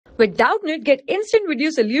With Doubtnut, get instant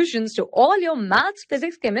video solutions to all your maths,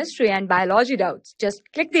 physics, chemistry, and biology doubts. Just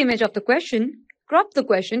click the image of the question, crop the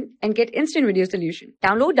question, and get instant video solution.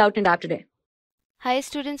 Download Doubtnut app today. Hi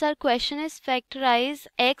students, our question is factorize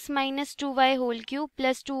x minus 2y whole cube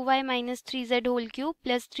plus 2y minus 3z whole cube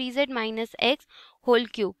plus 3z minus x whole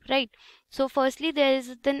cube, right? So firstly there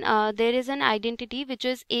is an identity which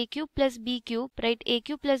is a cube plus b cube, right? A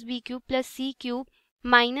cube plus b cube plus c cube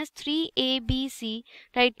minus 3abc,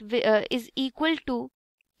 right, is equal to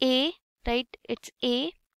a, right? It's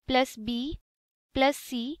a plus b plus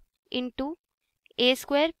c into a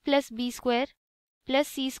square plus b square plus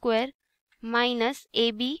c square minus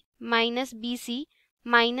AB minus BC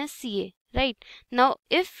minus CA, right? Now,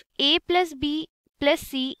 if A plus B plus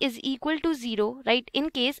C is equal to 0, right? In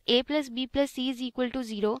case A plus B plus C is equal to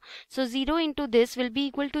 0, so 0 into this will be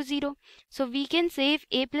equal to 0. So, we can say if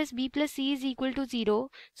A plus B plus C is equal to 0,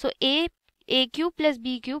 so A cube plus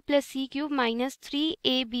B cube plus C cube minus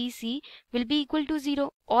 3ABC will be equal to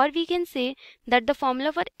 0. Or we can say that the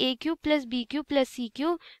formula for A cube plus B cube plus C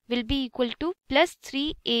cube will be equal to plus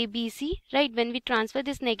 3ABC, right? When we transfer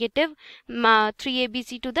this negative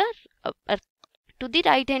 3ABC to the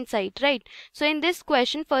right hand side, right? So in this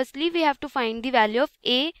question, firstly we have to find the value of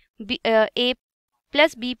A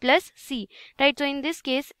plus B plus C, right? So in this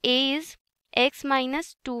case, A is x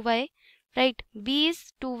minus 2y, right? B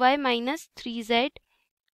is 2y minus 3z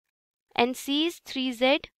and C is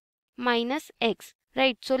 3z minus x,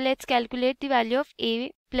 right? So let's calculate the value of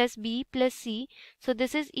A plus B plus C. So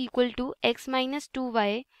this is equal to x minus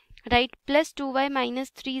 2y, right, plus 2y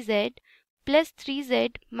minus 3z plus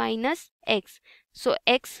 3z minus x. So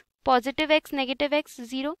x, positive x, negative x,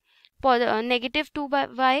 0, negative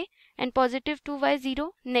 2y and positive 2y,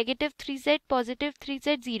 0, negative 3z, positive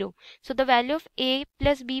 3z, 0. So the value of A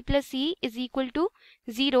plus B plus C is equal to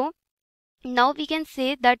 0. Now we can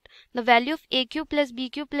say that the value of A cube plus B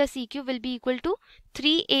cube plus C cube will be equal to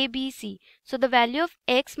 3ABC. So the value of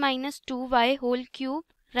x minus 2y whole cube,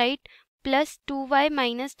 right, plus 2y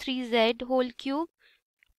minus 3z whole cube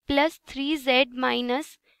plus 3z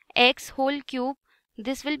minus x whole cube,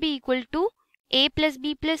 this will be equal to A plus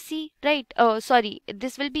B plus C, right?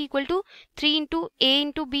 This will be equal to 3 into A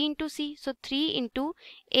into B into C. So 3 into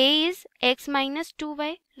A is x minus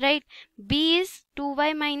 2y, right? B is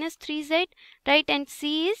 2y minus 3z, right? And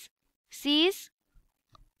C is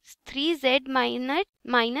 3z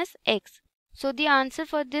minus x. So the answer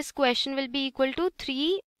for this question will be equal to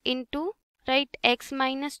 3 into, right, x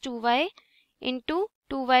minus 2y into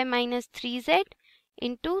 2y minus 3z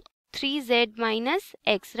into 3z minus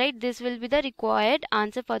x, right? This will be the required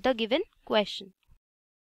answer for the given question.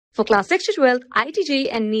 For class 6 to 12, IIT JEE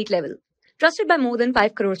and NEET level. Trusted by more than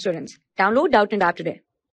 5 crore students. Download Doubtnut app today.